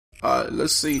Alright,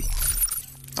 let's see.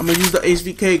 I'm gonna use the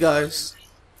HVK, guys.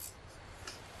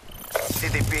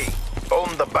 CDP,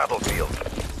 own the battlefield.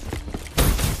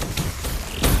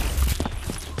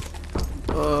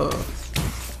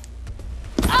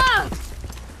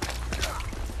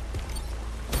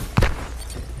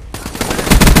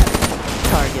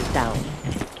 Target down.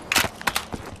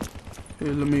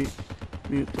 Here, let me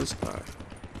mute this guy.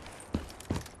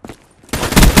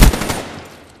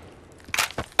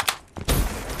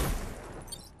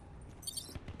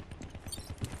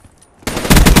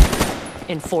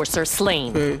 Enforcer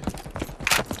slain. Okay.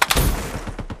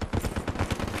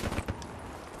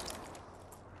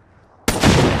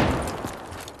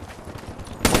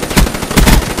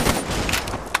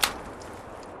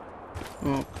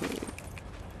 Okay.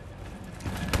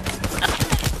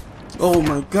 Oh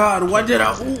my God! Why did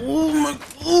I?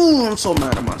 Ooh, I'm so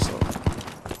mad at myself.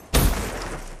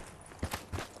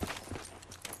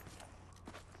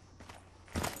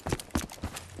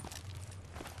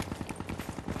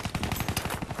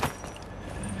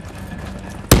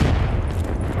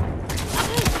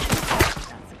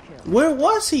 Where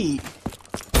was he?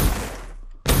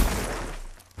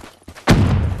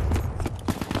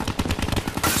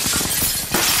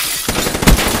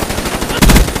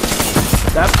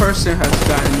 That person has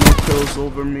gotten no kills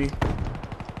over me.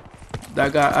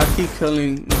 That guy, I keep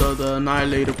killing the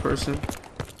annihilator person.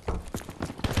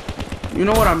 You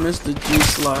know what? I missed the G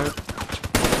slide.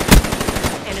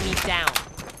 Enemy down.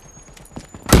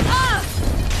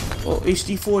 Oh,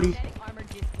 HD40.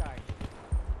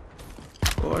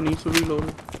 Oh, I need to reload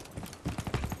it.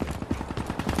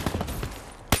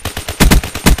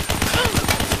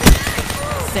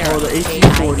 Oh, the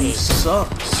HD40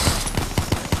 sucks.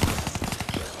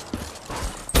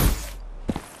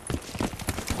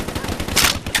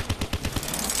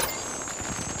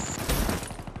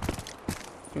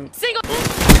 Single.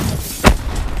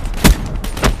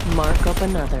 Mark up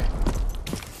another.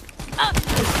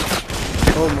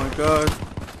 Oh my God.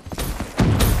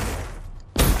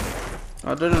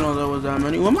 I didn't know there was that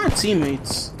many. Where are my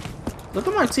teammates? Look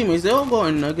at my teammates. They all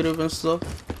going negative and stuff.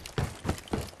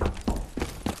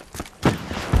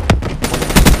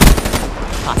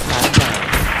 Hostile down.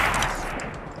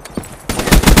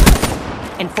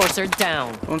 Enforcer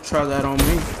down. Don't try that on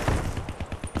me.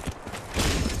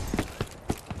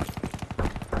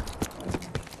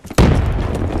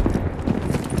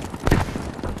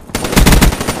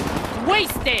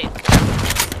 Wasted.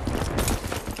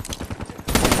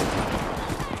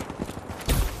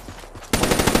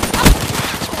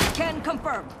 Can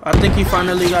confirm. I think he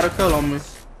finally got a kill on me.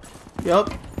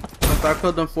 Yup. After I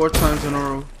killed him 4 times in a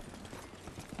row.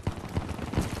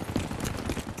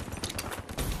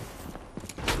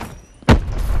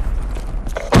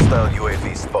 Hostile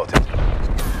UAV spotted.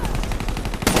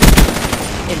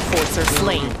 Enforcer There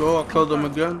slain. we go. I killed him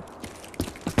again.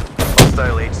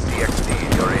 Hostile HCXD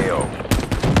in your AO.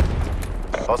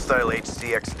 Hostile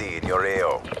HCXD in your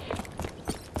AO.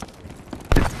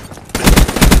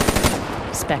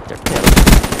 Spectre kill.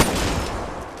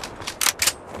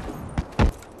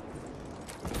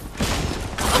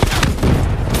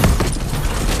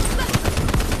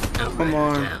 Come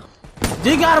on.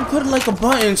 They gotta put like a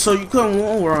button so you couldn't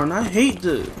wall run. I hate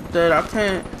that I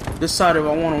can't decide if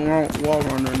I want to wall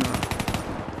run or not.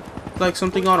 Like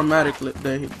something automatic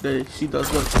that she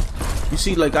does. Look, you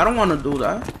see, like I don't want to do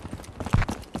that.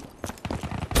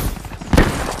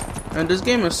 And this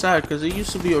game is sad because it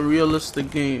used to be a realistic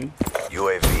game.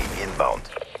 UAV inbound.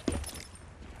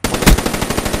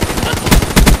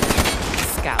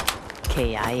 Scout.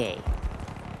 KIA.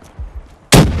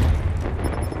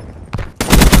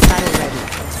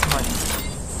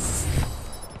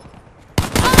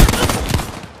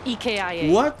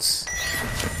 EKIA. What?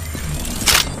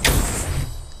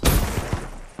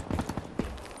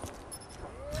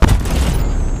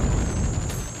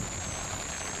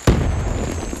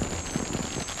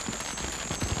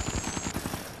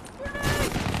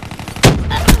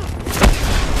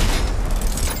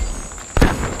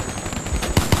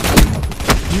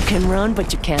 You can run,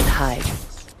 but you can't hide.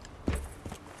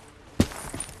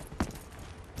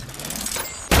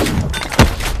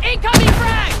 Incoming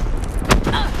frag!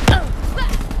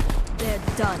 They're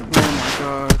done. Oh my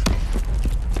God.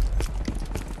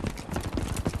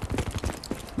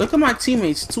 Look at my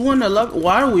teammates. 211.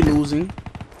 Why are we losing?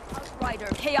 Rider,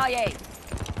 KIA.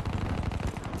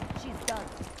 She's done.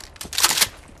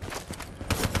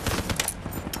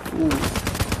 Ooh.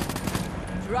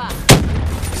 Drop.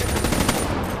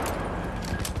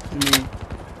 Let me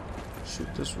shoot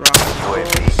this rock.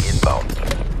 UAV inbound.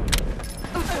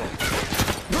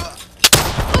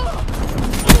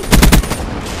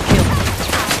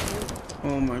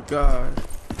 Oh my god.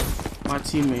 My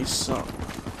teammates suck.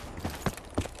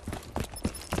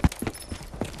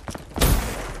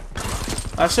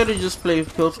 I should have just played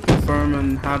kill to confirm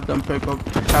and have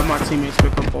my teammates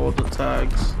pick up all the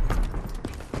tags.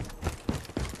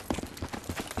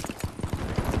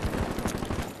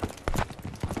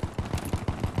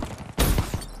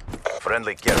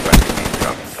 Friendly care package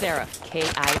incoming. Sarah,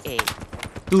 KIA.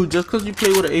 Dude, just because you play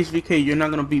with an HVK, you're not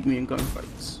gonna beat me in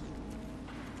gunfights.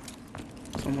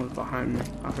 Someone's behind me.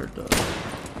 I heard that.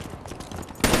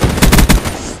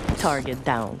 Target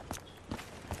down.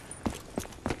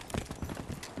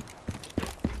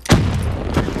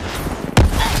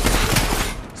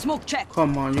 Smoke check.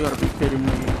 Come on, you gotta be kidding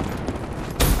me.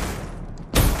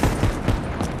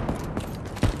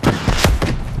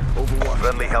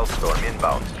 Friendly Hellstorm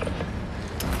inbound.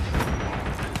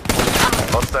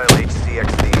 Hostile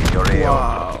HCXD in your AO.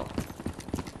 Wow.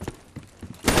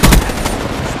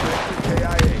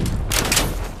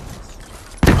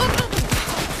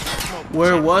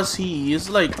 Where was he? It's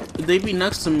like they be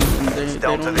next to me and they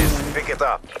Down to don't this. even... Pick it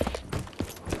up.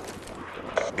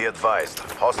 Be advised.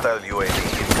 Hostile UAV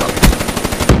incoming.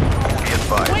 Be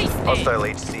advised. Hostile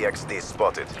HCXD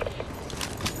spotted.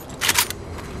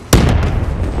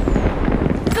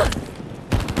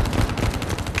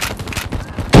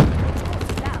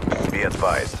 Be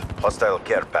advised. Hostile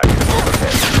care package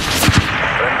overhead.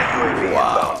 Friendly UAV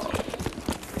inbound.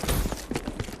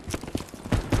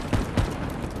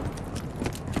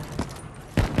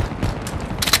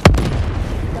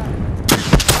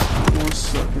 One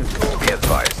second. Be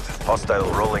advised.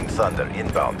 Hostile rolling thunder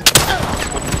inbound.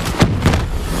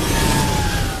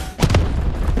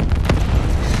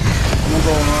 I'm gonna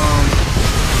go around.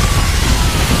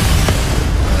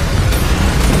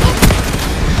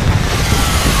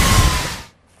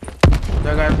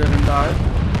 That guy didn't die.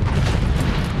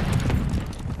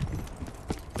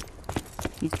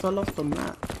 He fell off the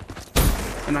map.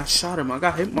 And I shot him. I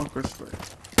got hit markers for it.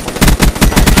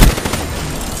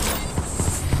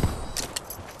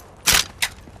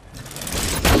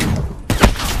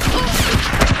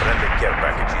 Friendly care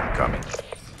package incoming.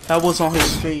 That was on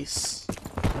his face.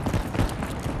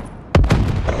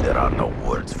 There are no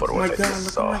words for Oh my what I god, just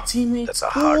look saw. at my teammates. That's a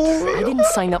hard Oh. I fail. didn't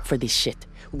sign up for this shit.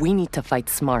 We need to fight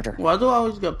smarter. Why do I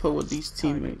always get put with these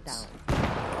teammates?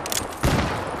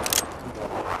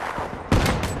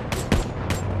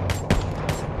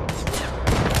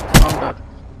 I'm dead.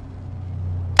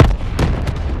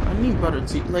 I need better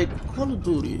team. Like Call of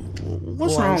Duty.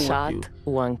 What's One wrong shot, with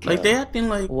you? one kill. Like they acting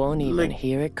like Won't even like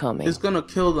hear it coming. it's gonna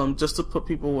kill them just to put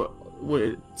people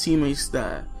with teammates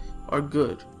that are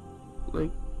good.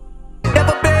 Like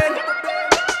Never been.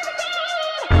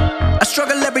 I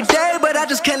struggle every day, but I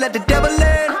just can't let the devil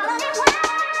in.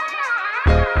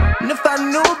 And if I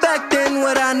knew back then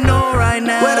what I know right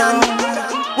now,